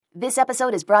This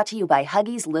episode is brought to you by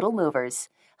Huggies Little Movers.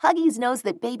 Huggies knows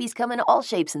that babies come in all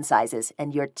shapes and sizes,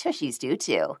 and your tushies do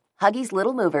too. Huggies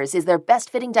Little Movers is their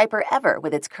best-fitting diaper ever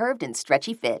with its curved and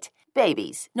stretchy fit.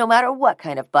 Babies, no matter what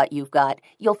kind of butt you've got,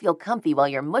 you'll feel comfy while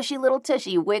your mushy little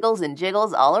tushy wiggles and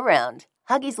jiggles all around.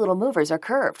 Huggies Little Movers are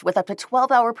curved with up to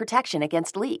 12-hour protection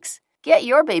against leaks. Get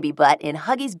your baby butt in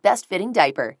Huggies' best-fitting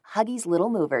diaper. Huggies Little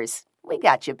Movers. We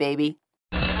got you, baby.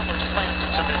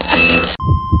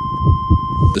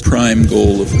 The prime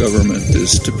goal of government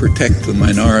is to protect the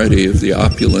minority of the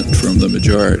opulent from the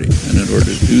majority. And in order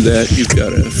to do that, you've got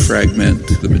to fragment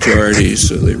the majority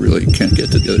so they really can't get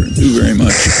together and do very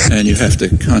much. And you have to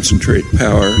concentrate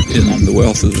power in the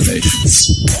wealth of the nation.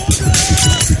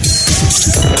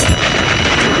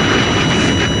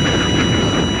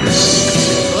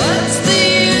 What's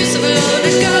the use of a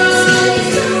gun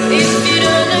if you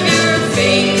don't have your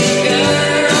finger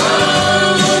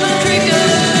on the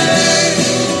trigger?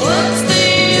 What's the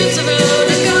use of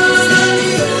a gun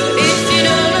if you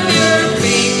don't have your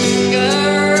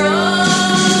finger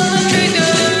on the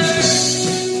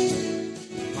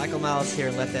trigger? Michael Miles here,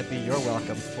 and let that be your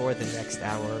welcome for the next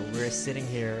hour. We're sitting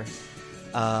here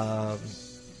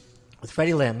with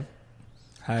Freddie Lim,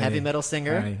 Hi. heavy metal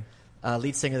singer, Hi.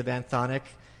 lead singer of the band Thonic,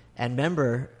 and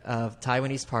member of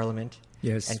Taiwanese Parliament,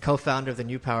 Yes. and co-founder of the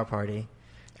New Power Party.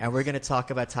 And we're going to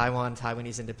talk about Taiwan,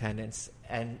 Taiwanese independence.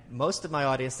 And most of my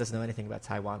audience doesn't know anything about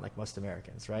Taiwan, like most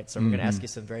Americans, right? So we're going to ask you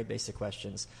some very basic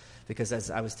questions. Because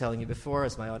as I was telling you before,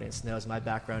 as my audience knows, my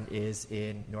background is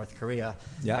in North Korea.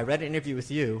 Yeah. I read an interview with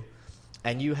you,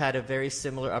 and you had a very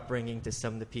similar upbringing to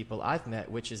some of the people I've met,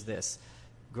 which is this.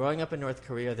 Growing up in North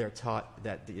Korea, they're taught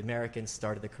that the Americans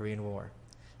started the Korean War.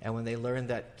 And when they learn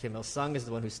that Kim Il-sung is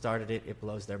the one who started it, it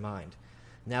blows their mind.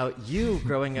 Now, you,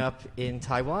 growing up in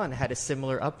Taiwan, had a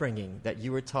similar upbringing, that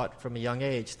you were taught from a young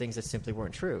age things that simply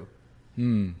weren't true.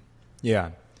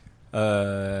 Yeah.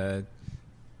 When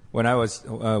I was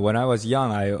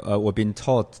young, I was being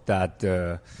taught that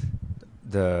the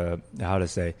how to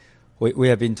say, we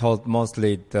have been taught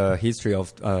mostly the history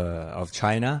of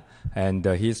China and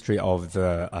the history of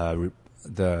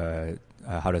the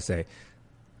how to say,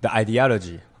 the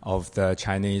ideology of the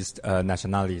Chinese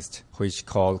nationalists, which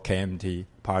called KMT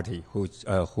Party, who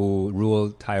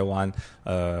ruled Taiwan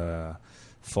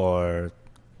for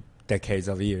decades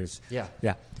of years. Yeah.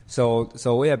 So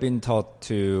we have been taught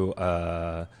to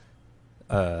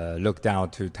look down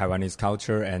to Taiwanese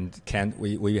culture, and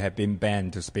we have been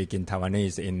banned to speak in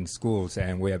Taiwanese in schools,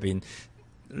 and we have been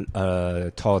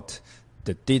taught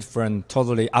the different,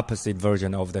 totally opposite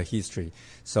version of the history.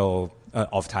 So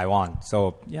of Taiwan.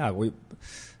 So yeah,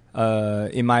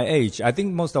 in my age, I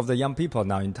think most of the young people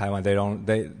now in Taiwan, they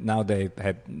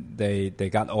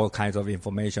got all kinds of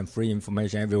information, free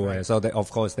information everywhere. Right. So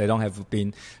of course they don't have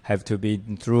to be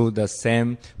through the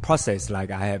same process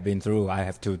like I have been through. I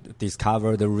have to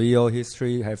discover the real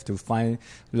history. Have to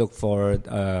look for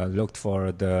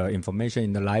the information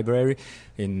in the library,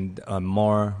 in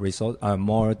more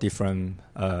different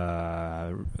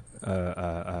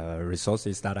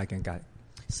resources that I can get.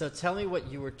 So tell me what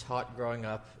you were taught growing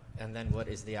up, and then what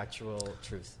is the actual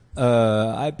truth?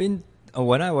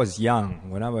 When I was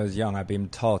young, I've been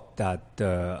taught that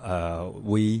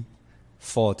we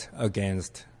fought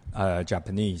against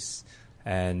Japanese,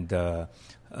 and my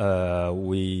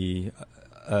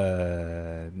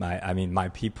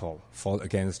people fought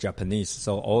against Japanese.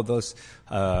 So all those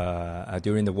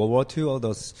during the World War II, all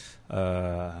those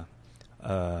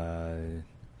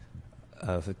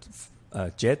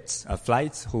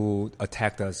flights who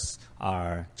attacked us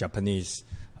are Japanese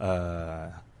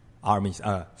armies,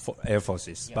 air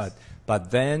forces. Yes.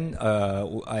 But then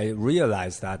I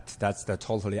realized that that's the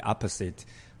totally opposite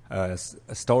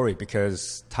story,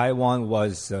 because Taiwan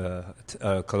was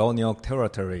a colonial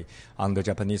territory under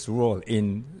Japanese rule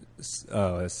in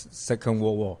Second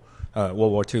World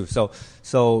War II. So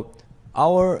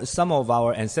some of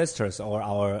our ancestors or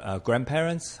our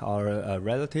grandparents, our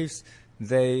relatives,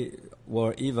 they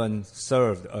were even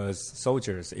served as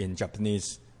soldiers in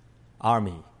Japanese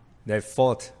army. They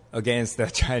fought against the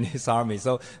Chinese army.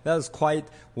 So that was quite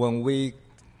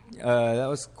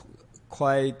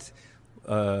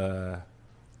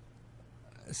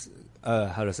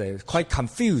quite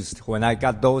confused when I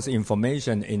got those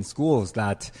information in schools,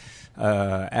 that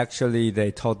actually they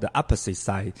told the opposite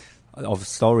side of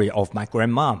story of my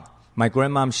grandmom. My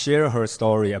grandmom shared her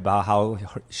story about how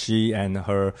she and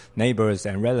her neighbors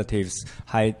and relatives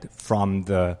hide from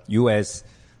the U.S.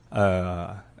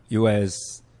 The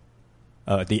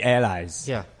Allies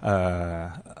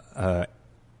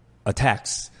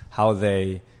attacks. How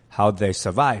they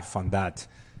survive from that.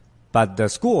 But the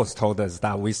schools told us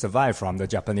that we survived from the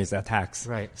Japanese attacks.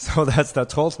 Right. So that's the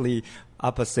totally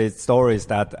opposite stories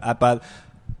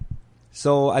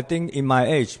so I think in my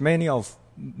age,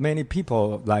 many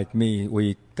people like me,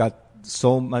 we got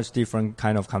so much different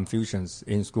kind of confusions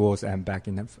in schools and back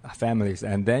in the families.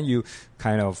 And then you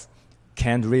kind of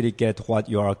can't really get what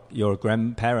your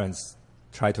grandparents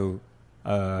try to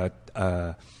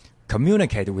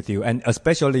communicate with you, and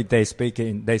especially they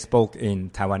spoke in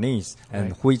Taiwanese,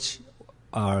 and which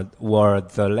were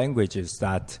the languages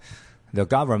that the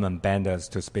government banned us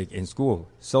to speak in school.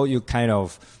 So you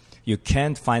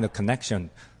can't find a connection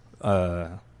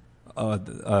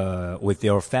with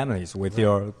your families,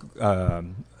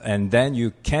 and then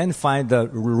you can't find the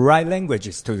right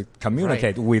languages to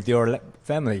communicate with your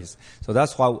families. So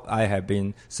that's what I have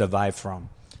been survived from.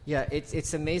 Yeah,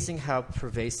 it's amazing how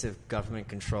pervasive government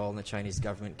control in the Chinese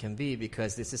government can be,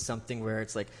 because this is something where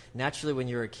it's like, naturally when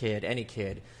you're a kid, any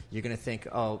kid, you're going to think,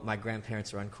 oh, my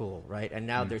grandparents are uncool, right? And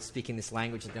now they're speaking this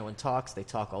language that no one talks. They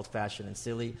talk old-fashioned and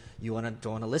silly. You don't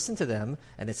want to listen to them,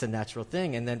 and it's a natural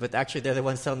thing. But actually they're the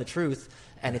ones telling the truth,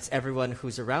 and it's everyone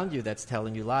who's around you that's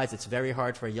telling you lies. It's very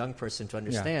hard for a young person to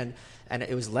understand. And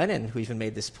it was Lenin who even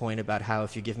made this point about how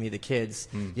if you give me the kids,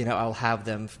 I'll have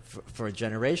them for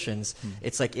generations.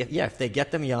 It's like, if they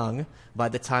get them young, by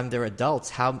the time they're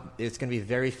adults, it's going to be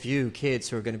very few kids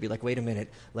who are going to be like, wait a minute,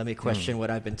 let me question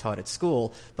what I've been taught at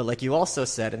school. But like you also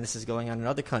said, and this is going on in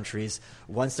other countries,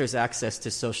 once there's access to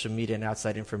social media and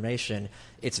outside information,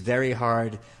 it's very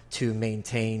hard to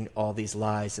maintain all these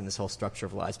lies and this whole structure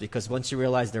of lies. Because once you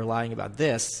realize they're lying about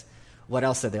this, what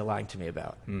else are they lying to me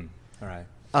about? All right.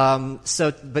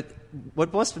 But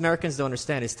what most Americans don't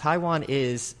understand is Taiwan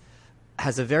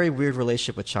has a very weird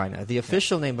relationship with China. The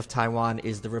official name of Taiwan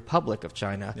is the Republic of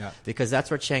China, because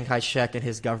that's where Chiang Kai-shek and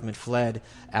his government fled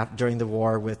during the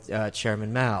war with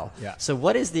Chairman Mao. So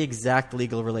what is the exact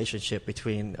legal relationship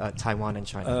between Taiwan and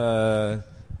China?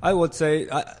 I would say,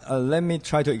 let me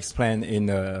try to explain in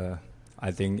the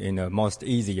most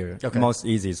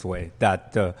easiest way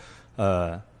that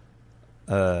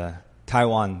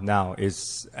Taiwan now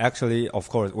is actually, of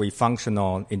course, we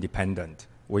functional independent.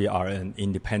 We are an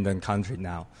independent country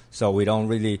now. So we don't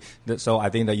really, so I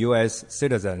think the U.S.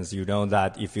 citizens, you know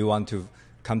that if you want to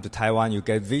come to Taiwan, you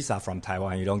get visa from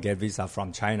Taiwan. You don't get visa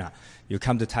from China. You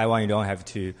come to Taiwan, you don't have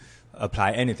to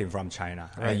apply anything from China.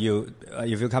 Right.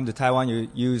 And if you come to Taiwan, you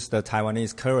use the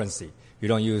Taiwanese currency. You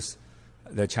don't use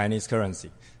the Chinese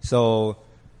currency. So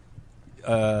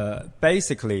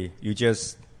basically, you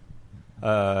just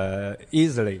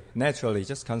naturally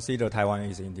just consider Taiwan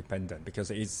is independent, because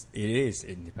it is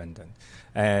independent.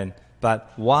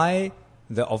 But why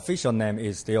the official name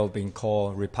is still being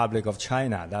called Republic of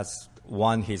China? That's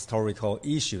one historical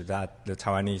issue that the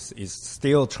Taiwanese is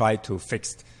still trying to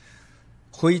fix,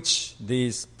 which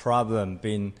this problem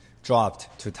been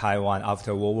dropped to Taiwan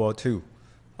after World War II.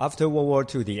 After World War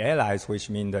II, the Allies, which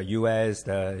mean the U.S.,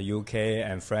 the U.K.,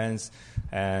 and France,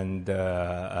 and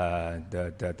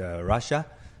the Russia,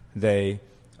 they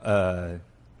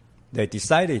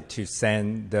decided to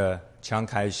send the Chiang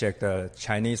Kai-shek, the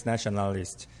Chinese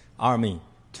nationalist army,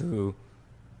 to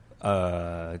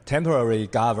temporarily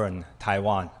govern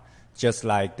Taiwan, just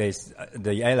like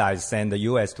the Allies send the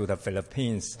U.S. to the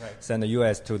Philippines, send the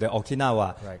U.S. to the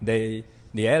Okinawa.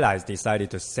 The Allies decided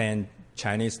to send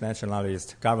Chinese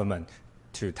nationalist government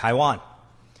to Taiwan.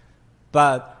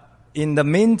 But in the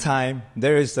meantime,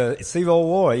 there is a civil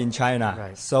war in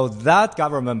China. So that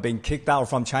government being kicked out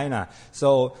from China.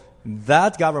 So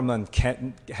that government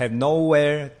can have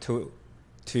nowhere to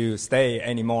stay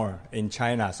anymore in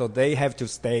China. So they have to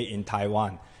stay in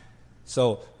Taiwan.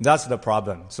 So that's the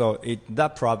problem. So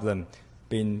that problem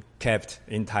been kept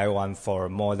in Taiwan for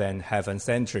more than half a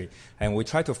century. And we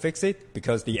try to fix it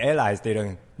because the Allies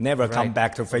never come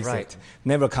back to fix it.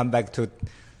 Never come back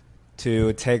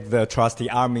to take the trusty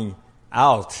army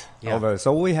out over.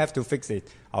 So we have to fix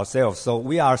it ourselves. So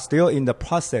we are still in the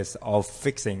process of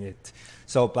fixing it.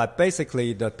 So, but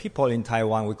basically the people in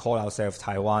Taiwan, we call ourselves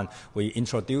Taiwan. We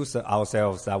introduce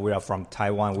ourselves that we are from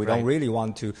Taiwan. We don't really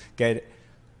want to get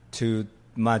too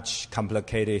much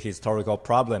complicated historical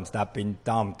problems that have been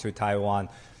dumped to Taiwan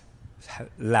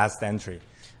last century.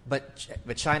 But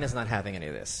China's not having any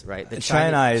of this, right?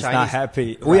 China is not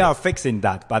happy. Right. We are fixing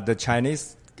that, but the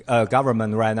Chinese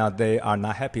government right now, they are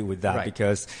not happy with that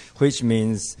because, which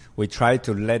means we try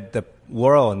to let the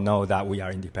world know that we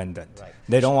are independent.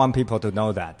 They don't want people to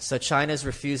know that. So China's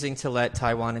refusing to let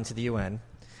Taiwan into the UN.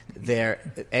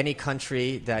 Any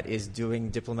country that is doing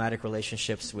diplomatic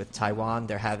relationships with Taiwan,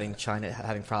 they're having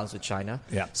problems with China.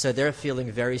 Yeah. So they're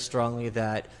feeling very strongly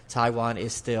that Taiwan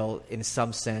is still, in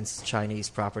some sense, Chinese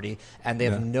property, and they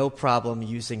have no problem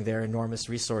using their enormous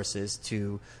resources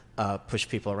to push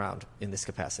people around in this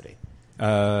capacity.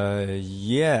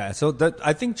 Yeah. So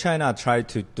I think China tried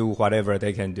to do whatever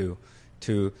they can do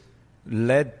to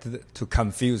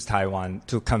confuse Taiwan,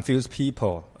 to confuse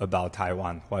people about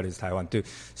Taiwan. What is Taiwan do?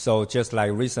 So just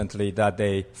like recently that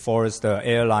they forced the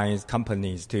airlines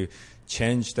companies to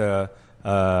change the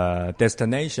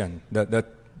destination, the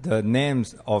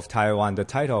names of Taiwan, the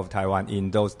title of Taiwan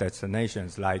in those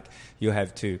destinations. Like you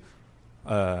have to,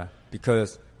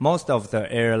 because most of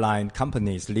the airline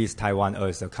companies list Taiwan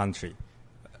as a country.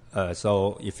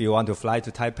 So if you want to fly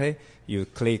to Taipei, you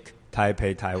click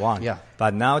Taipei, Taiwan. Yeah.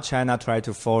 But now China tried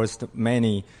to force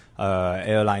many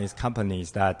airlines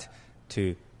companies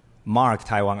to mark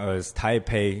Taiwan as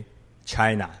Taipei,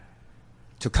 China,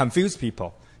 to confuse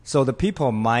people. So the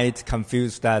people might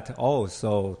confuse that,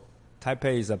 so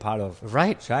Taipei is a part of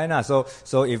China. So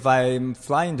if I'm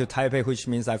flying to Taipei, which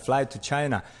means I fly to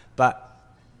China, but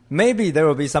maybe there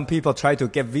will be some people try to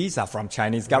get visa from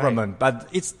Chinese government, but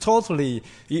it's totally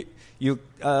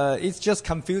it's just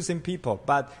confusing people.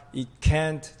 But it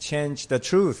can't change the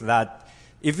truth that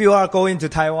if you are going to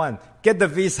Taiwan, get the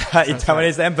visa in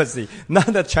Taiwanese embassy, not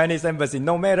the Chinese embassy.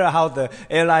 No matter how the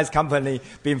airlines company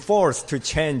been forced to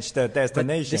change the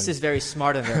destination. But this is very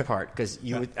smart on their part because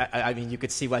you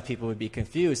could see why people would be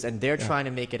confused, and they're trying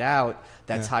to make it out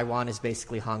that Taiwan is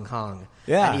basically Hong Kong.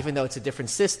 Yeah. And even though it's a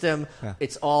different system,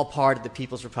 it's all part of the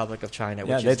People's Republic of China.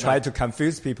 Which they try to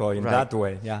confuse people in that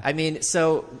way. Yeah. I mean,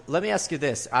 so let me ask you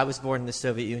this. I was born in the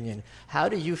Soviet Union. How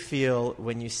do you feel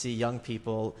when you see young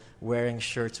people wearing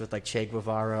shirts with like Che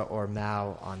Guevara or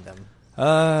Mao on them?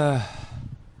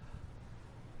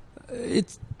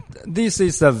 This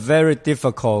is a very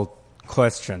difficult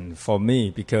question for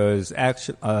me because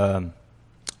actually,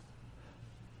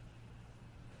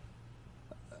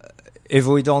 if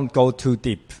we don't go too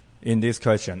deep in this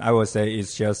question, I would say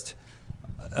it's just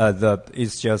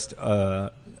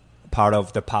part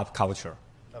of the pop culture,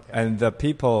 and the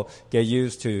people get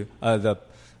used to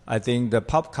I think the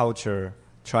pop culture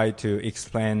try to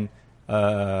explain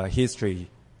histories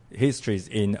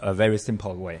in a very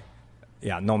simple way.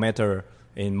 Yeah, no matter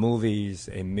in movies,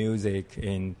 in music,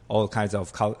 in all kinds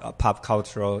of pop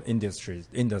cultural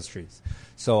industries.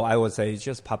 So I would say it's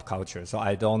just pop culture. So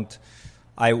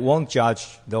I won't judge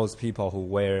those people who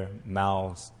wear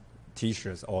Mao's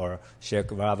T-shirts or Che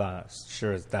Guevara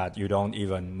shirts that you don't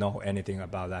even know anything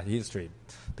about that history,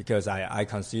 because I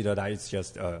consider that it's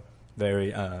just a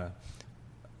very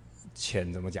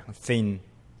thin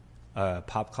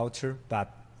pop culture,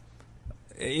 but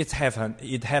it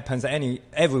happens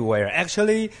everywhere.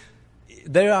 Actually,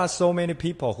 there are so many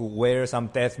people who wear some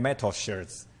death metal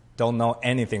shirts, don't know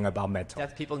anything about metal.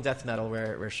 People in death metal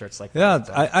wear shirts like that.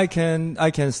 Yeah, I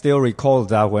can still recall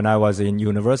that when I was in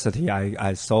university,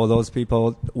 I saw those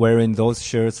people wearing those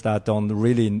shirts that don't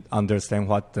really understand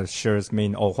what the shirts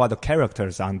mean or what the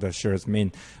characters on the shirts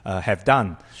mean have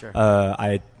done. Sure.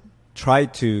 I try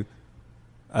to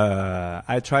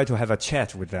have a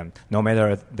chat with them, no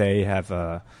matter they have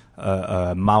a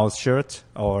Mao's shirt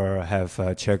or have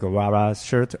a Che Guevara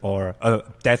shirt or a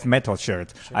death metal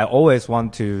shirt. Sure. I always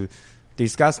want to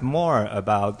discuss more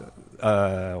about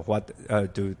what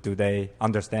do they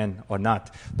understand or not.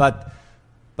 But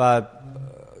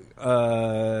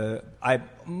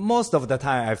most of the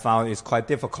time I found it's quite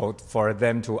difficult for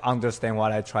them to understand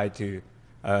what I try to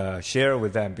share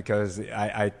with them, because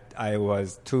I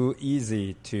was too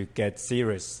easy to get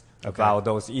serious about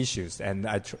those issues, and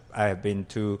I have been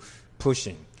too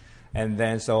pushing. And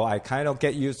then so I kind of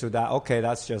get used to that. Okay,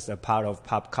 that's just a part of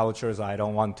pop culture, so I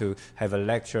don't want to have a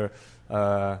lecture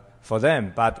for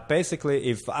them. But basically,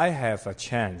 if I have a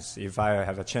chance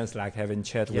like having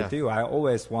chat with you, I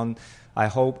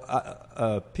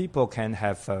hope people can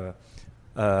have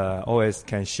always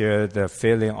can share the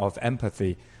feeling of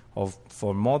empathy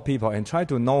for more people and try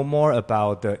to know more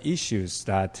about the issues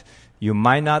that you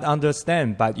might not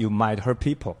understand, but you might hurt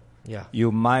people. Yeah.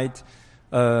 You might,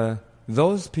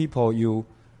 those people,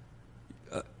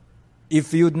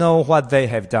 if you know what they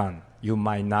have done, you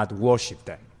might not worship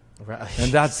them. Right.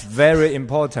 And that's very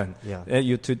important. Yeah.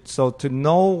 To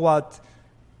know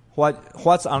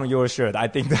what's on your shirt, I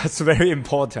think that's very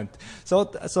important.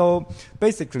 So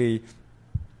basically,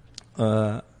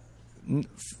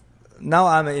 now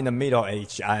I'm in the middle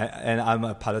age, and I'm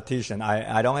a politician.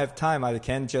 I don't have time. I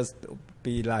can't just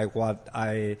be like what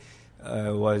I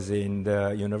was in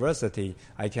the university,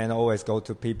 I can always go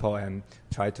to people and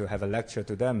try to have a lecture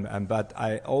to them. But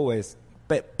I always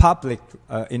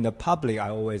in the public, I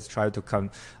always try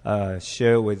to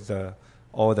share with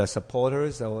all the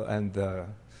supporters and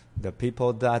the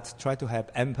people that try to have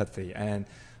empathy. And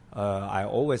I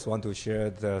always want to share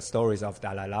the stories of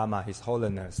Dalai Lama, His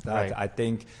Holiness. That Right. I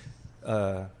think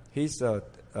he's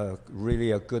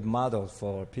really a good model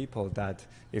for people. That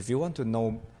if you want to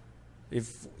know,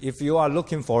 if you are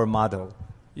looking for a model,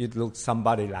 you'd look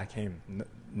somebody like him,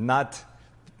 not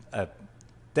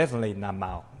definitely not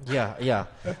Mao. Yeah.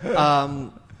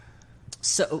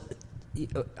 So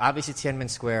obviously Tiananmen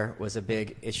Square was a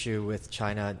big issue with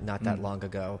China not that long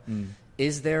ago.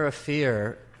 Is there a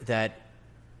fear that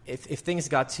if things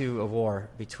got to a war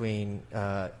between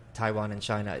Taiwan and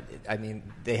China, I mean,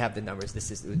 they have the numbers.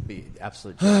 It would be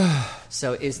absolute joke.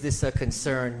 So is this a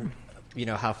concern?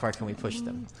 How far can we push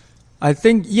them? I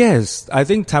think yes. I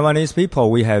think Taiwanese people,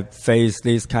 we have faced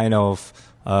this kind of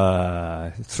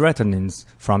threatenings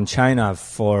from China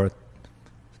for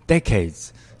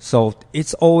decades. So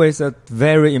it's always a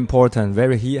very important,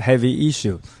 very heavy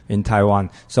issue in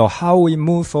Taiwan. So how we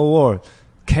move forward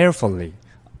carefully,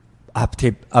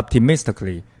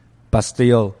 optimistically, but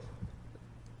still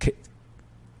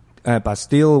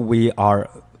we are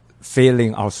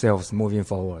feeling ourselves moving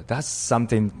forward. That's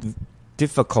something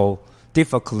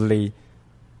difficultly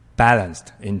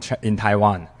balanced in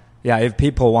Taiwan. Yeah, if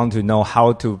people want to know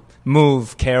how to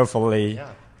move carefully,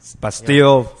 but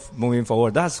still moving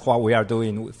forward, that's what we are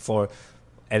doing for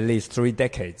at least 3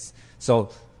 decades. So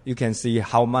you can see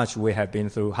how much we have been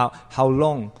through, how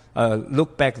long,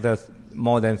 look back the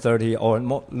more than 30 or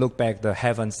more, look back the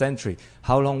half a century,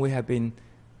 how long we have been,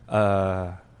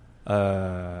 how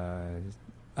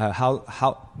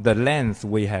the length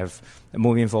we have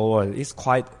moving forward is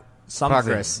quite something.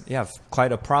 Progress. Yeah,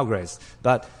 quite a progress.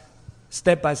 But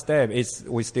step by step,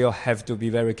 we still have to be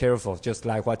very careful. Just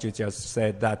like what you just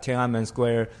said, that Tiananmen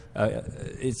Square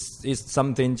is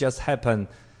something just happened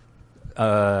 2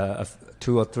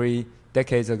 or 3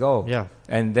 decades ago. Yeah.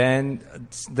 And then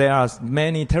there are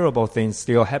many terrible things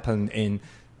still happen in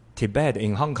Tibet,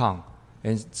 in Hong Kong.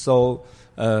 And so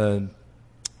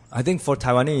I think for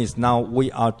Taiwanese, now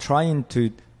we are trying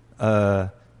to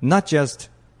not just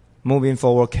moving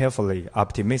forward carefully,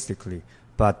 optimistically,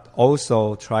 but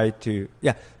also try to,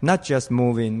 not just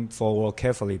moving forward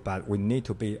carefully, but we need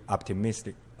to be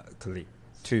optimistically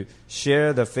to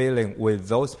share the feeling with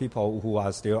those people who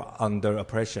are still under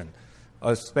oppression.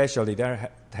 Especially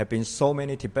there have been so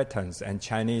many Tibetans and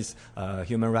Chinese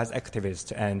human rights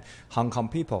activists and Hong Kong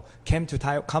people come to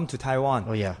Taiwan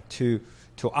to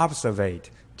observe,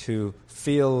 to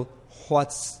feel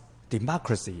what's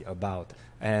democracy about.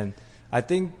 And I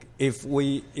think if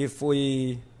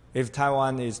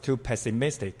Taiwan is too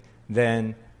pessimistic,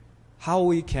 then how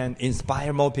we can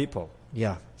inspire more people?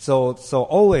 Yeah. So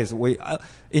always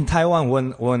in Taiwan,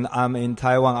 when I'm in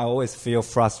Taiwan, I always feel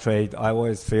frustrated. I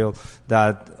always feel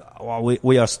that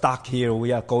we are stuck here.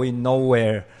 We are going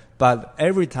nowhere. But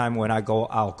every time when I go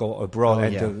abroad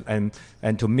and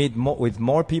to meet with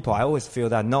more people, I always feel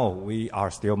that no, we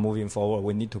are still moving forward.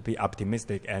 We need to be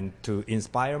optimistic and to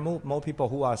inspire more people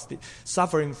who are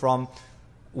suffering from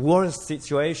worse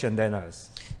situation than us.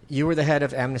 You were the head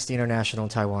of Amnesty International in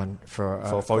Taiwan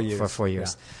for 4 years. For 4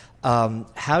 years. Yeah.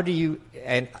 How do you,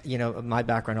 and my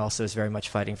background also is very much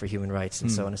fighting for human rights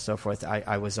and so on and so forth.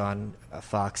 I was on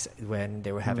Fox when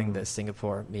they were having the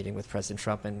Singapore meeting with President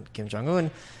Trump and Kim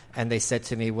Jong-un, and they said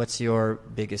to me, what's your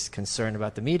biggest concern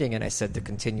about the meeting? And I said, the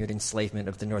continued enslavement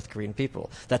of the North Korean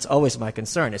people. That's always my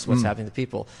concern, is what's happening to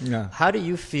people. Yeah. How do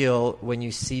you feel when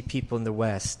you see people in the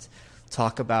West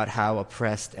talk about how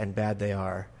oppressed and bad they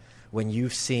are when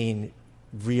you've seen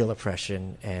real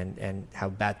oppression and how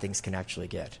bad things can actually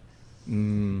get?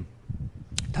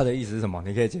 他的意思是什么？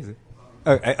你可以解释。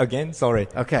Again, sorry.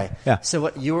 Okay. Yeah. So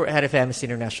you were head of Amnesty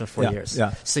International for 4 years.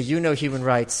 Yeah. So you know human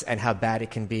rights and how bad it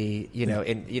can be,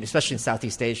 especially in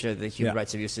Southeast Asia, the human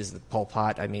rights abuses, the Pol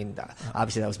Pot. I mean,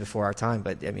 obviously that was before our time,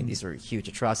 but I mean, these were huge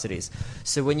atrocities.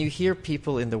 So when you hear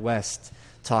people in the West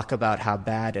talk about how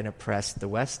bad and oppressed the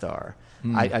West are,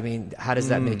 I mean, how does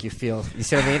that make you feel? You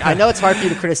see what I mean? I know it's hard for you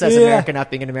to criticize America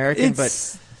not being an American,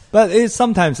 but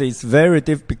sometimes it's very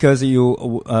because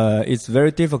it's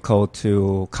very difficult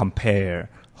to compare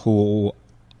who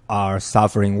are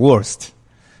suffering worst.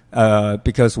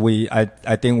 Because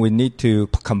I think we need to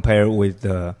compare with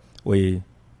we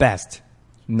best,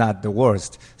 not the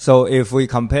worst. So if we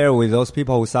compare with those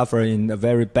people who suffer in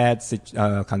very bad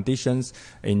conditions,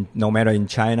 no matter in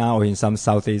China or in some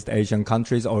Southeast Asian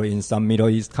countries or in some Middle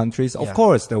East countries, of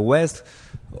course the West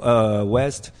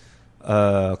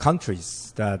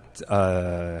countries that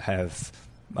have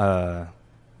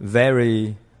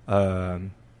very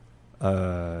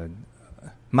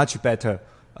much better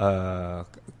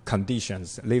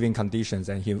conditions, living conditions,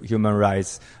 and human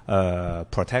rights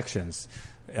protections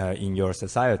in your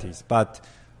societies. But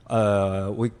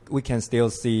we can still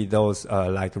see those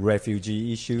like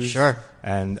refugee issues, Sure,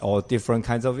 and all different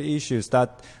kinds of issues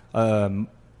that the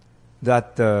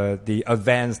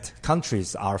advanced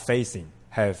countries are facing,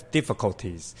 have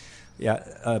difficulties.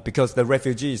 Because the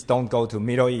refugees don't go to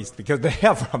Middle East because they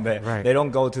are from there. Right. They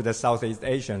don't go to the Southeast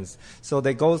Asians. So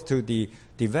they go to the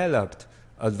developed,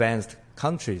 advanced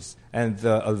countries. And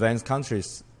the advanced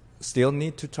countries still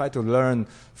need to try to learn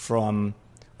from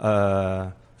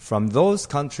those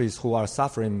countries who are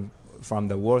suffering from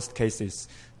the worst cases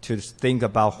to think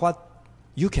about what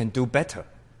you can do better.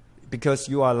 Because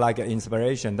you are like an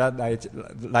inspiration.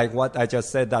 Like what I just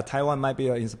said, that Taiwan might be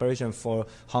an inspiration for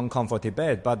Hong Kong, for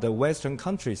Tibet, but the Western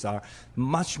countries are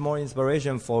much more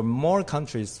inspiration for more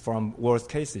countries from worst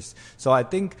cases. So I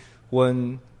think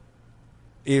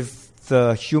if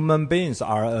the human beings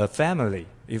are a family,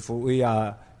 if we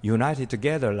are united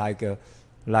together like a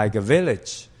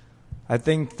village, I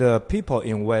think the people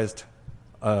in the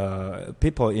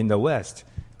West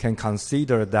can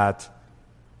consider that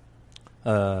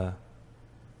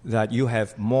you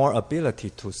have more ability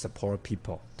to support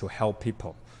people, to help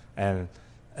people, and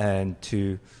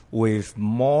to with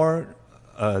more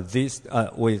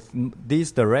with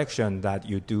this direction that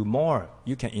you do more,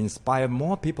 you can inspire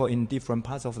more people in different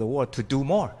parts of the world to do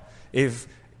more. If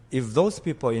those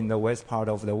people in the west part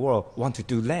of the world want to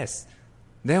do less,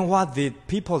 then what the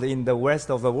people in the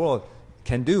rest of the world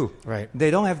can do? Right.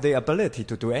 They don't have the ability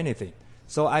to do anything.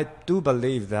 So I do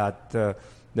believe that the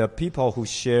people who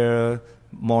share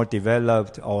more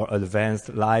developed or advanced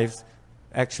lives,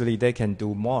 actually they can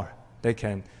do more. They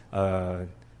can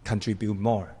contribute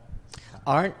more.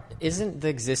 Isn't the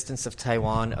existence of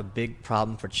Taiwan a big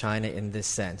problem for China in this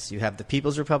sense? You have the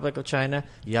People's Republic of China,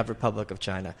 you have Republic of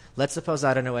China. Let's suppose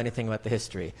I don't know anything about the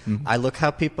history. Mm-hmm. I look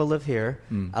how people live here,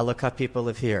 I look how people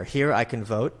live here. Here I can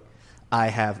vote. I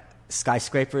have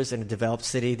skyscrapers in a developed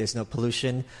city. There's no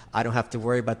pollution. I don't have to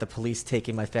worry about the police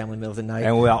taking my family in the middle of the night.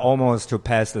 And we are almost to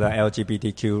pass the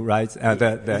LGBTQ rights, the I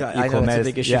know that's a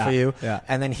big issue for you. Yeah.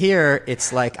 And then here,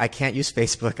 it's like I can't use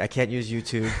Facebook, I can't use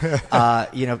YouTube.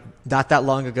 Not that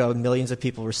long ago, millions of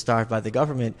people were starved by the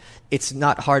government. It's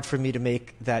not hard for me to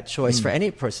make that choice, for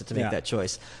any person to make that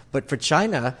choice. But for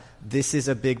China, this is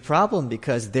a big problem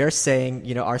because they're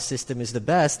saying, our system is the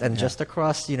best, and just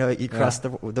across, you cross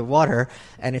the water,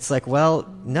 and it's like, well,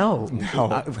 no.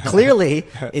 Clearly,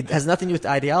 it has nothing to do with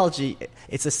ideology.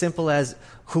 It's as simple as,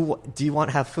 do you want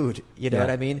to have food? You know what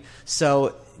I mean?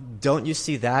 So don't you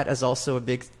see that as also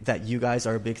that you guys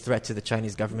are a big threat to the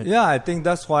Chinese government? Yeah, I think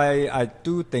that's why I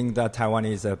do think that Taiwan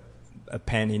is a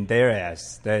pain in their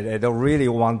ass. They don't really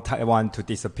want Taiwan to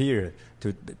disappear,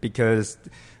 because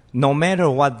no matter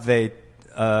what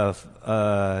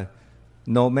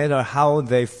no matter how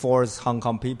they force Hong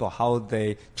Kong people, how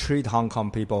they treat Hong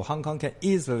Kong people, Hong Kong can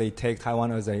easily take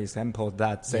Taiwan as an example,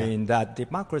 that saying that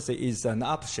democracy is an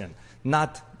option,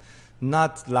 not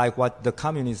like what the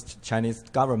communist Chinese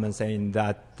government saying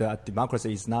that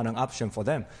democracy is not an option for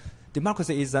them.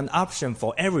 Democracy is an option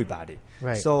for everybody.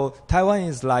 Right. So Taiwan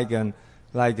is like a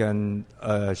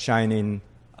shining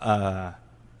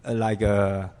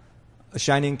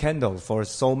candle for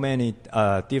so many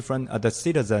different the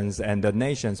citizens and the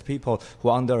nations, people who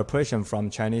are under oppression from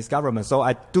Chinese government. So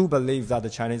I do believe that the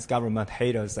Chinese government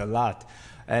hates us a lot,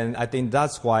 and I think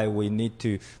that's why we need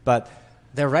to. But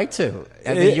they're right to.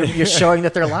 I mean, you're showing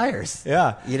that they're liars.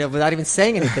 Yeah. Without even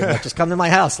saying anything. Like, just come to my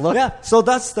house. Look. Yeah. So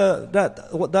that's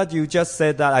that you just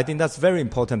said. That I think that's very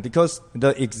important, because the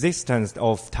existence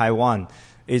of Taiwan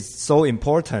is so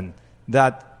important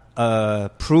that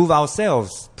prove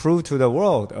to the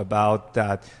world about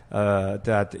that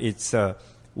it's a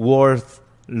worth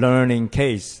learning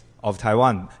case of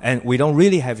Taiwan, and we don't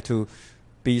really have to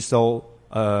be so.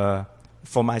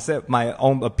 For myself, my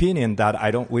own opinion, that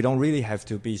we don't really have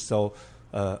to be so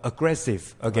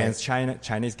aggressive against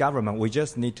Chinese government. We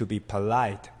just need to be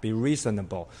polite, be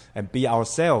reasonable, and be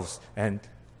ourselves. And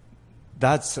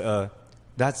this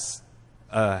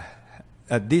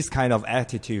kind of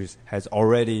attitudes has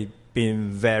already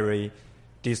been very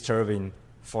disturbing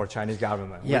for Chinese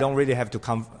government. Yeah. We don't really have to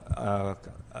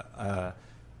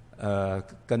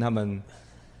跟他们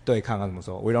对抗啊，怎么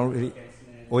说？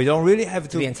 We don't really have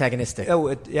to be antagonistic.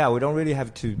 Yeah, we don't really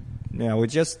have to. We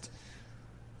just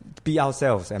be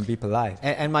ourselves and be polite.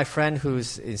 And my friend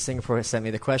who's in Singapore sent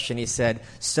me the question. He said,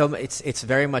 "So it's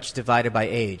very much divided by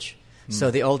age. So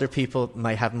the older people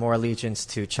might have more allegiance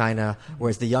to China,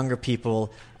 whereas the younger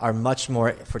people are much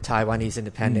more for Taiwanese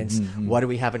independence. What do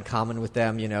we have in common with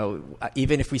them? You know,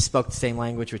 even if we spoke the same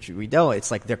language, which we don't,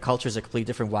 it's like their cultures are completely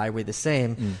different. Why are we the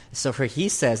same? So he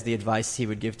says the advice he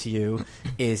would give to you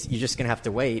is you're just going to have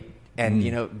to wait. And,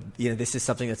 you know, this is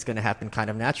something that's going to happen kind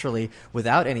of naturally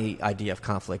without any idea of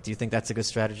conflict. Do you think that's a good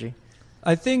strategy?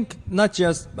 I think not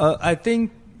just. I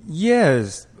think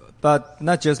yes, but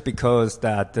not just because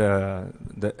that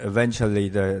eventually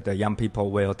the young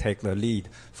people will take the lead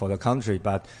for the country,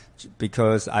 but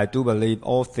because I do believe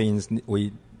all things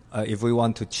if we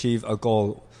want to achieve a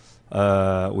goal,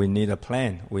 we need a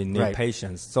plan. We need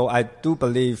patience. So I do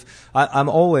believe I'm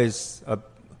always.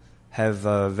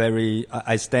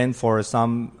 I stand for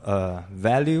some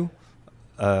value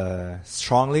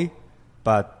strongly,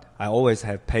 but I always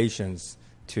have patience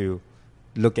to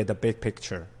look at the big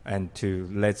picture and to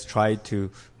let's try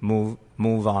to move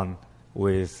on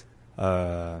with.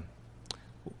 I'm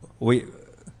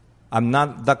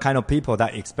not that kind of people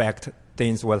that expect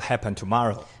things will happen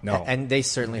tomorrow. No. And they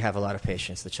certainly have a lot of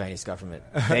patience, the Chinese government.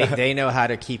 They know how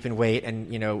to keep and wait and,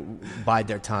 bide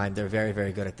their time. They're very,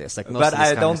 very good at this. Like most but of this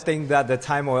I don't think that the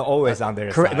time will always on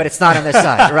their correct, side. But it's not on their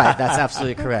side. Right, that's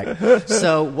absolutely correct.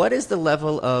 So what is the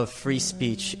level of free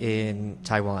speech in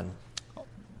Taiwan?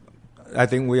 I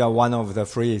think we are one of the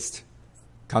freest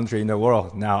country in the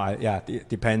world now. It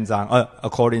depends on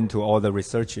according to all the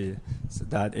research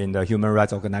that in the human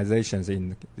rights organizations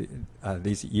in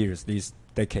these years, these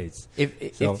decades.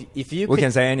 If you we could,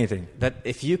 can say anything. That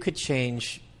if you could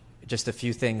change just a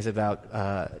few things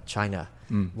about China,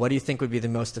 what do you think would be the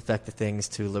most effective things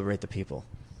to liberate the people?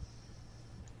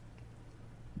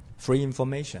 Free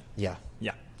information. Yeah,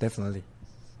 definitely.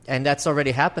 And that's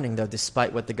already happening, though,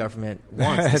 despite what the government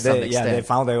wants to some extent.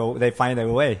 they find their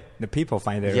way. The people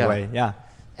find their way. Yeah.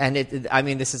 And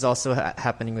this is also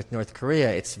happening with North Korea.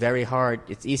 It's very hard.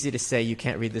 It's easy to say you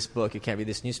can't read this book, you can't read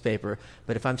this newspaper.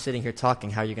 But if I'm sitting here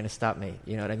talking, how are you going to stop me?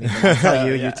 You know what I mean? I tell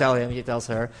you, you tell him, he tells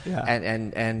her,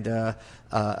 and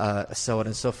so on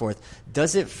and so forth.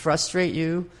 Does it frustrate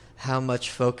you how much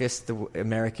focus the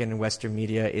American and Western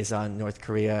media is on North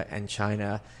Korea and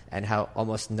China, and how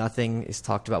almost nothing is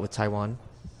talked about with Taiwan?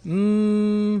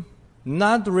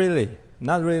 Not really,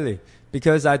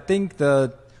 because I think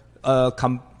the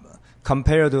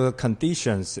compared to the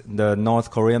conditions the North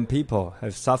Korean people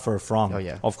have suffered from. Oh,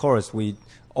 yeah. Of course,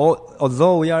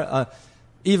 although we are.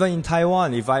 Even in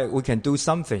Taiwan, we can do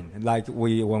something like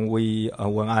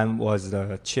when I was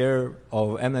the chair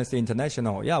of Amnesty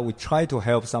International, we try to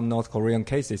help some North Korean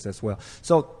cases as well.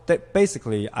 So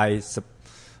basically, I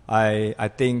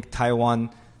think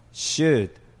Taiwan should.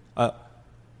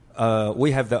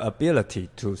 We have the ability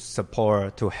to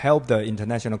support, to help the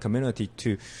international community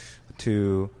to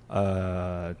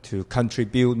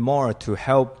contribute more to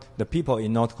help the people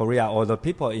in North Korea or the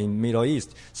people in Middle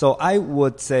East. So I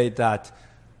would say that.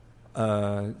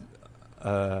 The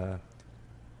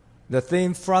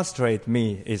thing frustrates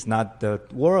me is not the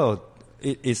world.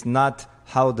 It is not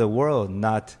how the world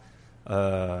not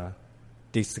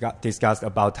discussed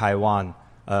about Taiwan,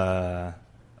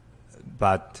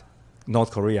 but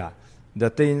North Korea. The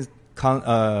thing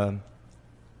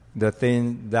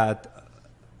that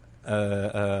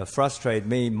frustrates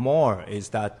me more is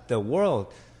that the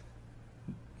world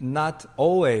not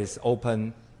always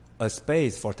open a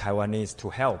space for Taiwanese to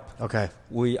help. Okay.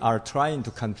 We are trying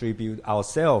to contribute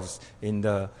ourselves in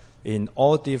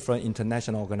all different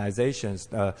international organizations,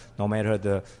 no matter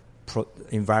the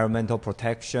environmental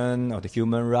protection or the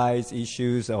human rights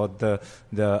issues or the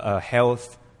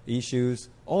health issues.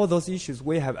 All those issues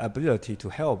we have ability to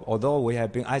help, although we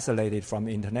have been isolated from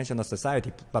international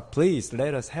society. But please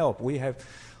let us help.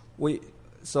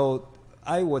 So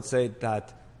I would say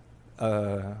that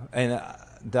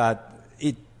that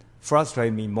it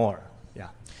frustrates me more. Yeah.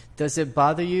 Does it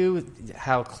bother you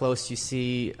how close you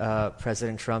see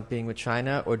President Trump being with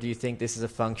China, or do you think this is a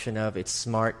function of it's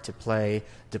smart to play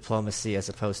diplomacy as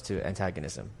opposed to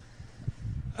antagonism?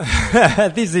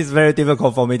 This is very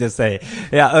difficult for me to say.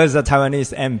 Yeah, as a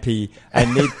Taiwanese MP,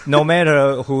 no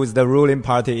matter who's the ruling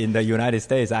party in the United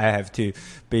States, I have to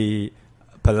be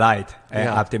polite and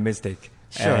optimistic.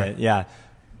 Sure.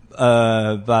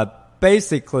 But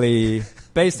basically,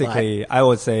 I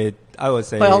would say.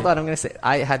 But hold on, I'm going to say.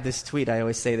 I had this tweet. I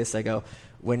always say this. I go,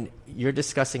 when you're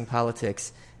discussing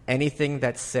politics, anything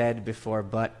that's said before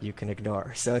 "but" you can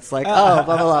ignore. So it's like, oh,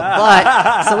 blah blah blah.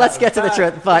 But so let's get to the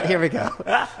truth. But here we go.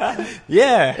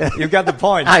 Yeah, you got the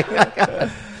point. I got it.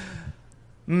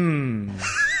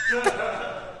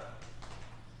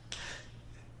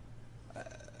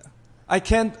 I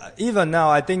can't even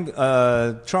now. I think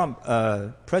President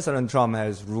Trump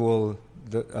has ruled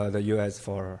the U.S.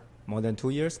 for more than 2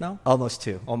 years now. Almost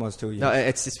 2. Almost 2 years. No,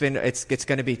 it's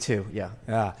going to be 2. Yeah.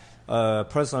 Yeah.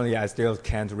 Personally, I still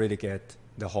can't really get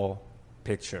the whole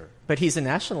picture. But he's a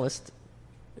nationalist.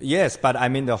 Yes, but I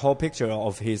mean the whole picture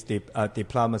of his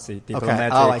diplomatic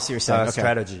Oh, I see what you're saying. Okay.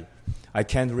 strategy. I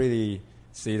can't really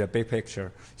see the big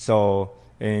picture. So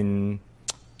I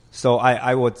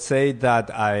would say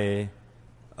that I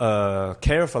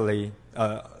carefully,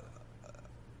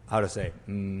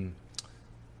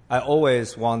 I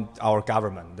always want our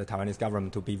government, the Taiwanese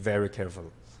government, to be very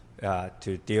careful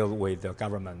to deal with the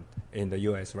government in the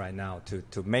U.S. right now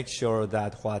to make sure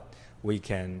that what we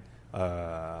can,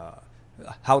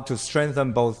 how to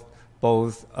strengthen both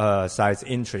sides'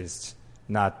 interests,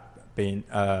 not being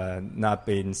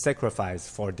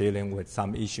sacrificed for dealing with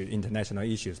some international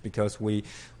issues, because we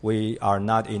are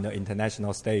not in the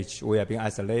international stage. We have been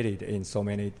isolated in so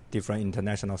many different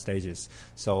international stages.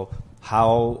 So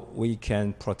how we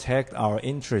can protect our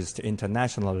interests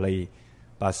internationally,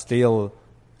 but still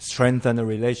strengthen the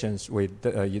relations with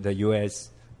the U.S.,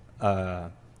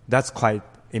 that's quite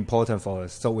important for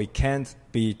us. So we can't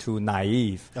be too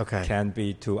naive, can't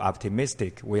be too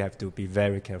optimistic. We have to be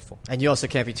very careful. And you also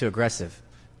can't be too aggressive.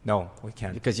 No, we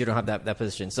can't. Because you don't have that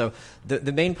position. So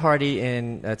the main party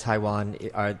in Taiwan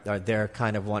are they're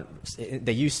kind of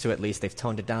they used to, at least, they've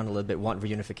toned it down a little bit, want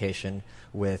reunification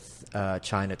with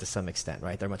China to some extent,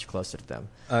 right? They're much closer to them.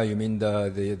 You mean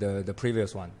the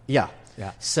previous one? Yeah.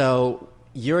 Yeah. So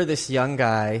you're this young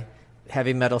guy,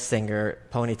 heavy metal singer,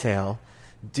 ponytail.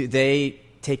 Do they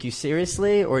take you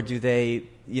seriously, or do they,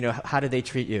 how do they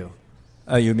treat you?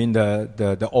 You mean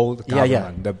the old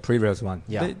government, the previous one?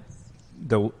 Yeah.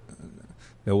 The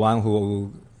one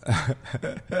who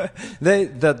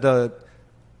that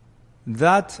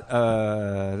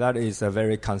is a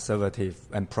very conservative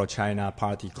and pro-China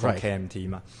party called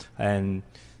KMT, and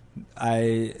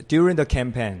during the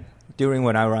campaign,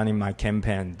 when I ran in my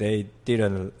campaign, they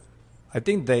didn't. I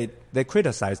think they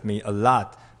criticized me a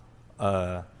lot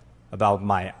about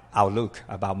my outlook,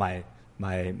 about my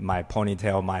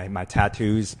ponytail, my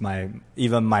tattoos,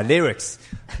 even my lyrics,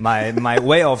 my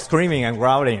way of screaming and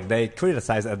growling. They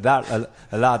criticize a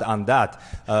lot on that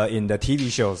in the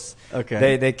TV shows.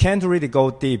 Okay. They can't really go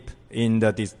deep in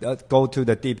go to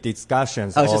the deep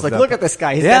discussions. I was just like, look at this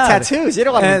guy. He's got tattoos. You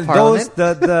don't want him in Parliament.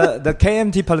 The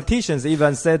KMT politicians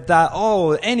even said that,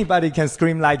 anybody can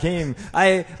scream like him.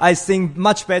 I sing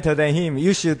much better than him.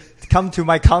 You should come to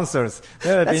my concerts.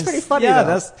 That's pretty funny,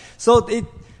 though.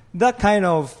 That kind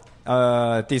of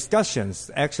discussions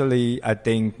actually, I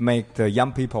think, make the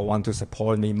young people want to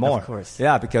support me more. Of course.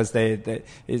 Yeah, because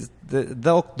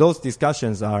those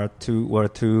discussions were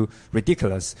too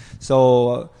ridiculous.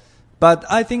 So, but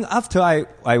I think after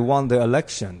I won the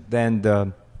election, then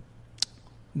there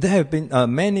have been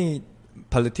many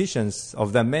politicians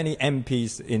of the many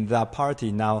MPs in that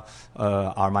party now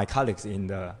are my colleagues in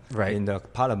the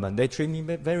parliament. They treat me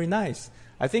very nice.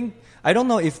 I don't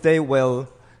know if they will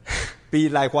be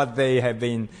like what they have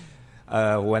been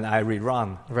when I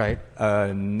rerun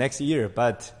next year.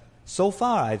 But so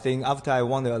far, I think after I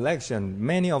won the election,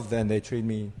 many of them, they treat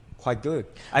me quite good.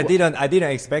 I didn't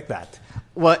expect that.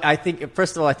 Well, I think,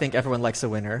 first of all, I think everyone likes a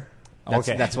winner.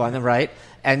 That's one, right?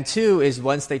 And two is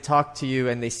once they talk to you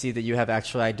and they see that you have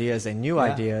actual ideas and new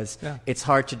ideas, it's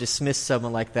hard to dismiss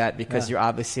someone like that because you're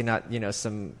obviously not,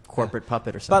 some corporate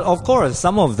puppet or something. But of course,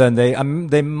 some of them,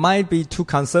 they might be too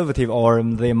conservative, or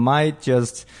they might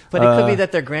just... But it could be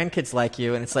that their grandkids like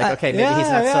you, and it's like, okay, maybe he's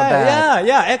not so bad.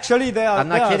 Yeah. Actually, there I'm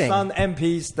not kidding. Some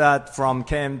MPs that from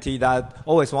KMT that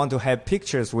always want to have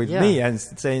pictures with me and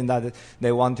saying that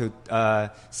they want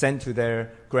to send to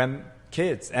their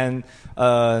grandkids, and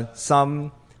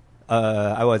some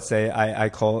I would say I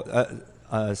call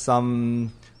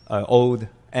some old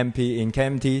MP in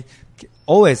KMT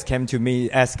always came to me,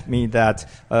 asked me that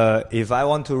if I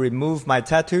want to remove my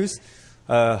tattoos,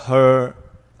 her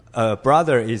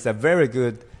brother is a very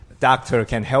good doctor,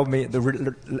 can help me to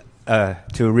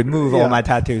remove all my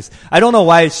tattoos. I don't know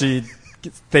why she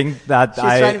think that she's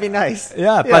trying to be nice.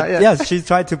 She's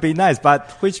trying to be nice, but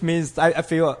which means I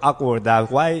feel awkward that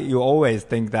why you always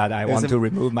think that I want to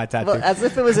remove my tattoo. Well, as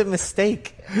if it was a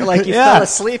mistake. Like you fell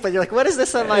asleep and you're like, what is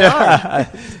this on my arm?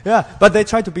 But they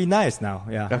try to be nice now.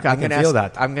 Yeah, okay, I'm going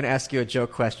to ask you a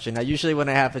joke question. Now, usually when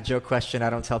I have a joke question,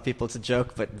 I don't tell people it's a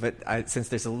joke, but since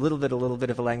there's a little bit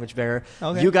of a language barrier,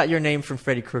 you got your name from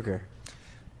Freddy Krueger.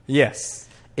 Yes.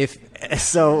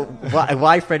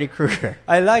 Why Freddy Krueger?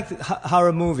 I liked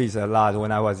horror movies a lot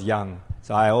when I was young,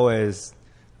 so I always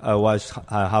watched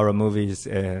horror movies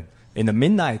in the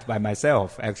midnight by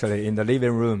myself, actually, in the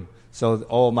living room. So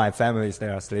all my families, they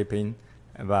are sleeping.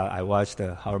 But I watch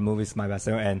the horror movies by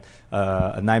myself, and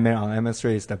A Nightmare on Elm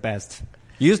Street is the best.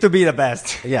 Used to be the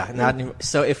best. Yeah, not anymore.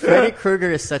 So if Freddy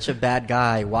Krueger is such a bad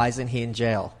guy, why isn't he in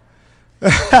jail?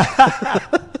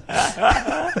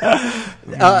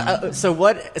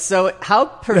 So how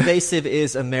pervasive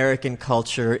is American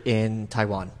culture in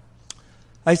Taiwan?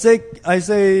 I say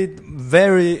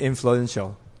very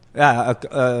influential. Yeah,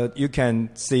 you can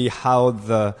see how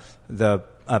the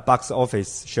box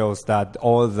office shows that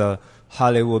all the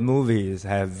Hollywood movies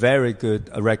have very good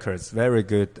records, very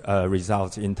good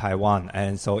results in Taiwan,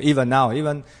 and so even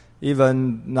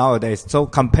nowadays, so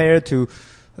compared to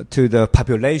the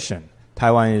population,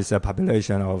 Taiwan is a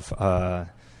population of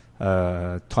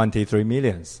 23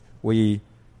 millions.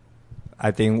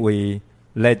 I think we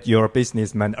let your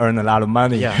businessmen earn a lot of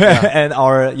money, Yeah. and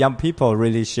our young people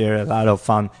really share a lot of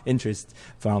fun interest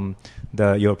from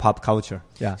your pop culture.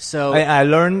 Yeah. So I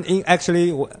learned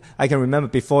actually. I can remember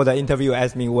before the interview,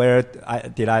 asked me where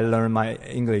did I learn my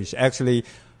English. Actually,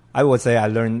 I would say I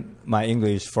learned my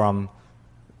English from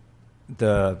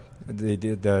from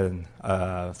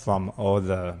all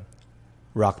the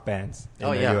rock bands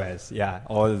in the U.S. Yeah,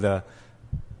 all the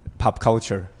pop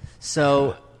culture.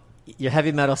 So, you're a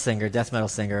heavy metal singer, death metal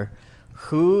singer.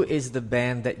 Who is the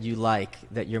band that you like,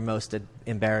 that you're most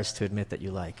embarrassed to admit that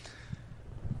you like?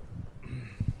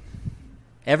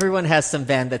 Everyone has some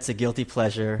band that's a guilty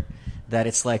pleasure, that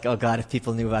it's like, oh God, if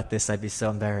people knew about this, I'd be so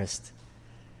embarrassed.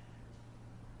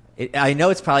 I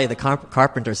know it's probably the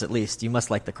Carpenters at least. You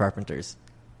must like the Carpenters.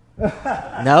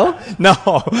 No? No.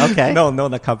 Okay. No,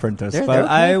 the Carpenters. They're But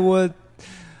okay.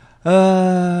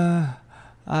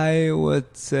 I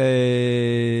would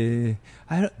say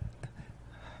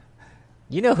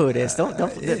You know who it is.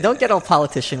 Don't get all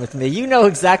politician with me. You know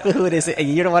exactly who it is. And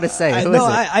you don't want to say. Who is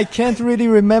it? I can't really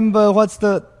remember what's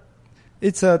the.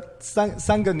 It's a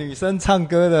三个女生唱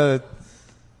歌的.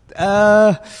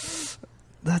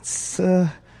 That's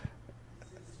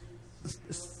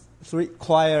three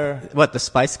choir. What, the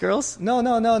Spice Girls? No.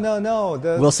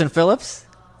 The Wilson Phillips?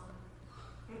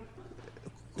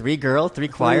 Three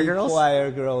choir girls?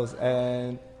 Choir girls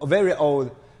and very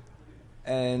old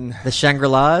and. The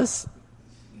Shangri-Las?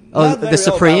 Oh, Not the very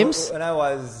Supremes? old, when I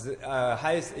was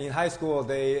in high school,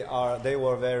 they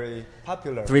were very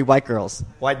popular. Three white girls.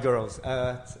 White girls.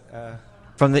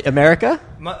 From the America?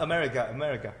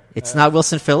 America. It's not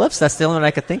Wilson Phillips? That's the only one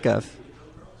I could think of.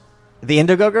 The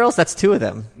Indigo Girls? That's two of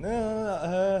them.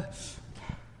 No.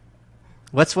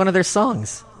 What's one of their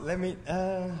songs? Let me.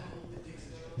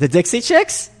 The Dixie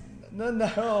Chicks?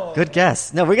 No. Good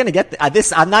guess. No, we're going to get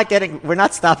this. We're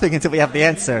not stopping until we have the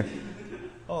answer.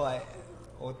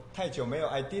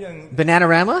 I didn't.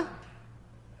 Bananarama?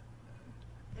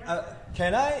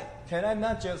 Can I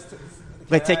not just?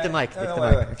 Wait, take the mic. Take the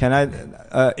mic. Wait. Can I?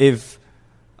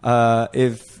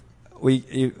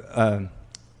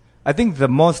 I think the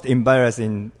most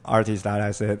embarrassing artist that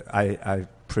I said I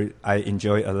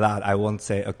enjoy a lot. I won't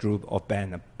say a group or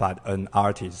band, but an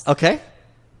artist. Okay.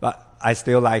 But I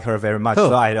still like her very much. Who?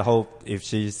 So I hope if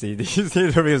she sees these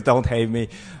interviews, don't hate me.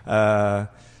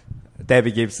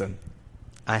 Debbie Gibson.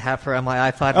 I have her on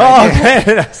my iPod right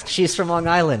here. Okay. She's from Long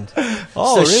Island.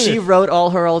 Oh, so really? she wrote all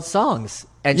her old songs.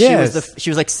 And Yes. she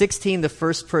was like 16, the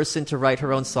first person to write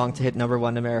her own song to hit #1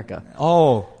 in America.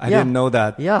 Oh, I Yeah. didn't know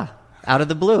that. Yeah. Out of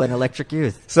the blue, an Electric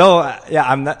Youth. So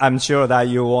I'm sure that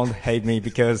you won't hate me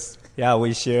because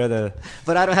we share the.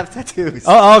 But I don't have tattoos.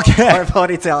 Oh, okay. Or a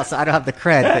ponytail, so I don't have the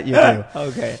cred that you do.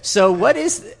 Okay. So what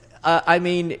is,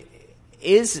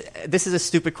 this is a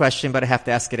stupid question, but I have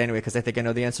to ask it anyway because I think I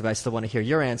know the answer, but I still want to hear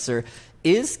your answer.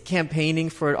 Is campaigning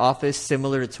for an office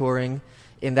similar to touring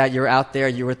in that you're out there,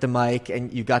 you're at the mic,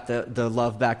 and you got the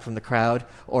love back from the crowd,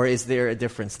 or is there a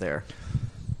difference there?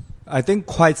 I think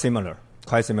quite similar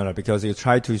because you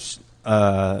try to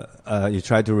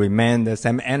remain the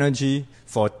same energy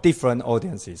for different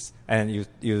audiences, and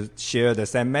you share the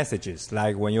same messages.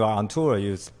 Like when you are on tour,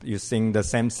 you sing the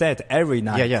same set every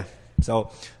night. Yeah. So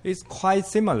it's quite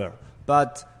similar,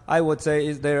 but I would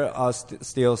say there are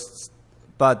still,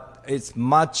 but it's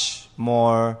much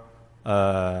more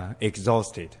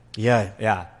exhausted.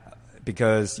 Yeah,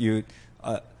 because you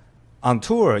on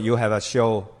tour you have a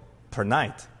show per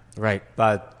night. Right.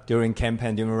 But during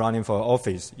campaign, during running for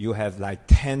office, you have like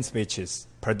 10 speeches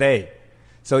per day.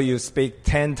 So you speak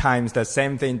 10 times the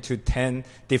same thing to 10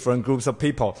 different groups of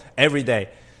people every day.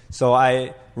 So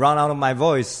I run out of my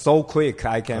voice so quick,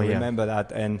 I can remember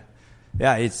that. And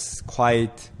it's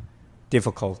quite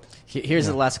difficult. Here's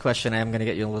the last question. I am going to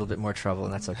get you in a little bit more trouble,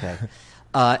 and that's okay.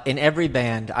 In every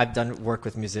band, I've done work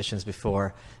with musicians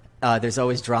before. there's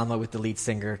always drama with the lead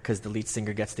singer because the lead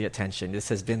singer gets the attention. This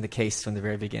has been the case from the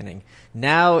very beginning.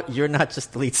 Now you're not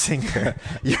just the lead singer;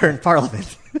 you're in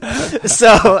Parliament.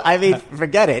 So I mean,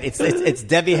 forget it. It's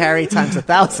Debbie Harry times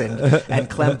 1,000, and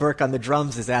Clem Burke on the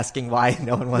drums is asking why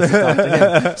no one wants to talk to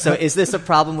him. So is this a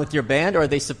problem with your band, or are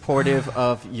they supportive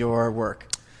of your work?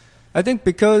 I think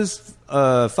because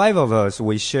 5 of us,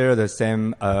 we share the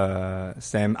same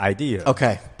idea.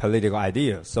 Okay. Political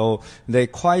idea. So they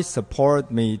quite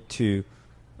support me to.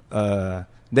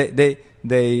 They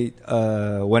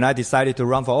when I decided to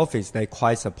run for office, they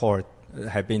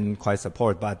have been quite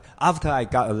support. But after I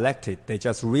got elected, they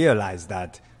just realized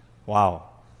that, wow.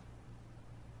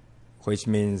 Which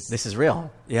means This is real.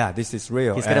 yeah, this is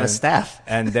real. He's going to have a staff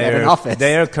and and an office.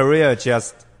 their career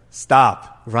just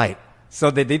stopped. Right. So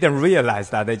they didn't realize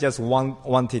that. They just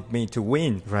wanted me to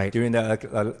win. Right. During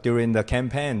the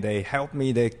campaign, they helped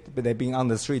me. They've been on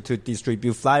the street to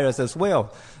distribute flyers as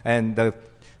well. And the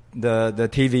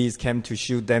TVs came to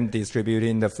shoot them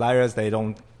distributing the flyers. They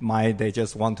don't mind. They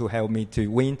just want to help me to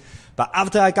win. But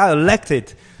after I got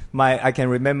elected, I can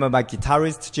remember my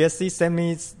guitarist Jesse sent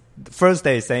me first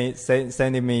day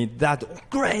sending me that, oh,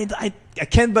 great, I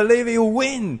can't believe you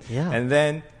win. Yeah. And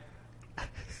then.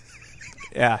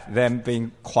 Yeah, them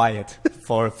being quiet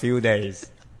for a few days,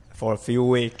 for a few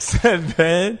weeks, and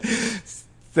then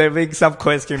there being some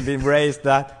question being raised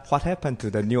that what happened to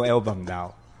the new album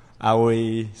now? Are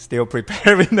we still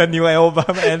preparing the new album?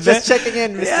 And Just checking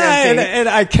in, Mr. Yeah, MP. and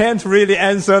I can't really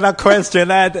answer that question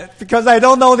because I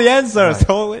don't know the answer.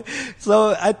 Right.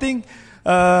 So I think.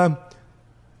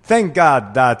 Thank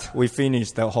God that we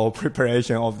finished the whole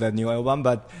preparation of the new album.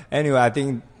 But anyway, I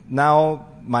think now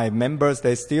my members,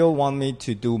 they still want me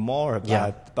to do more,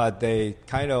 but they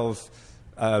kind of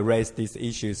raise these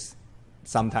issues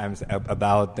sometimes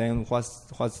about then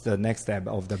what's the next step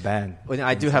of the band. Well,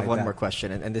 I do have one that. more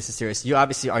question, and this is serious. You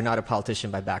obviously are not a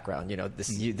politician by background. You know, this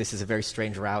is a very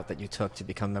strange route that you took to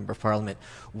become member of parliament.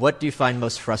 What do you find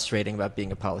most frustrating about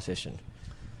being a politician?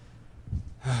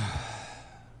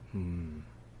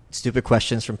 Stupid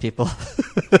questions from people.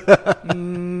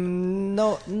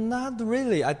 No, not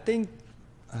really. I think.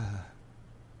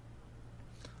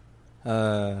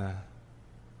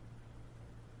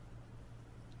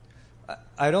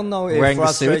 I don't know if Wearing the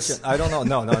frustration. suits? I don't know.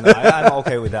 No. I'm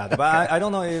okay with that. But I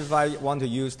don't know if I want to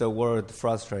use the word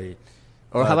frustrate.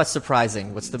 Or how about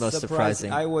surprising? What's the most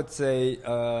surprising? I would say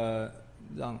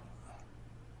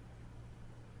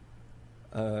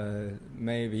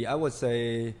maybe I would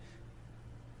say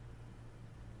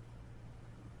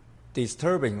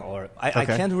disturbing, or I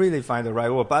can't really find the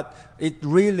right word, but it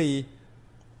really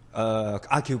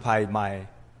occupied my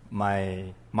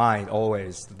mind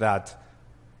always, that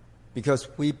because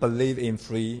we believe in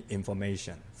free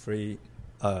information, free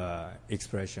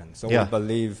expression. So we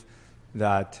believe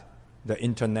that the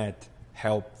internet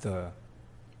helped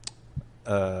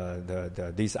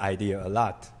this idea a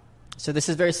lot. So this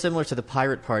is very similar to the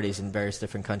pirate parties in various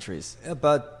different countries.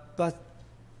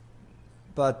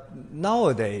 But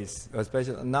nowadays,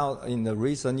 especially now in the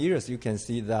recent years, you can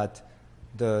see that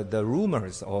the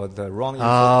rumors or the wrong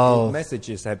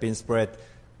messages have been spread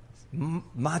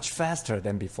much faster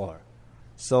than before.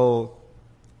 So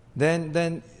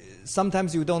then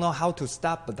sometimes you don't know how to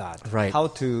stop that. Right. How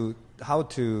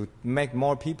to make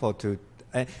more people to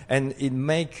and it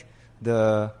make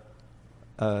the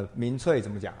民粹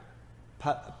怎么讲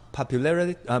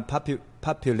popularity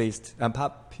populist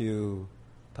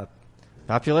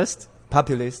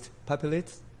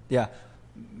yeah,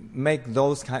 make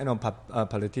those kind of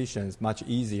politicians much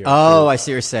easier. I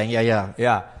see what you're saying.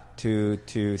 Yeah.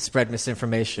 To Spread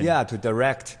misinformation. Yeah, to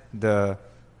direct the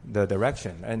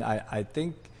direction. And I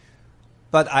think,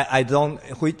 but I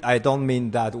don't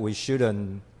mean that we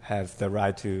shouldn't have the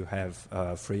right to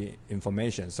have free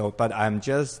information. So, but I'm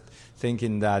just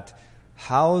thinking that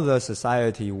how the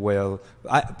society will,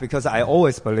 because I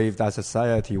always believe that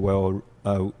society will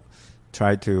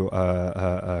try to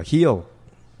heal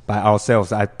by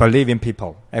ourselves. I believe in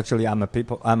people. Actually, I'm a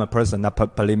person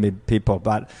that believe in people,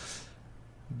 but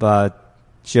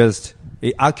just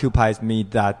it occupies me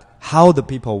that how the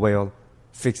people will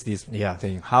fix this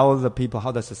thing, how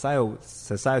the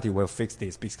society will fix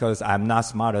this, because I'm not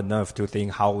smart enough to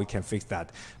think how we can fix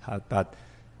that. But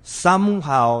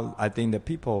somehow, I think the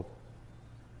people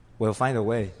will find a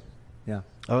way. Yeah.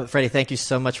 Oh, Freddie, thank you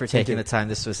so much for taking the time.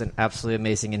 This was an absolutely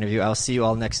amazing interview. I'll see you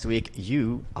all next week.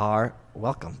 You are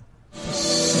welcome. What's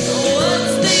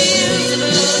the use of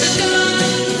a gun?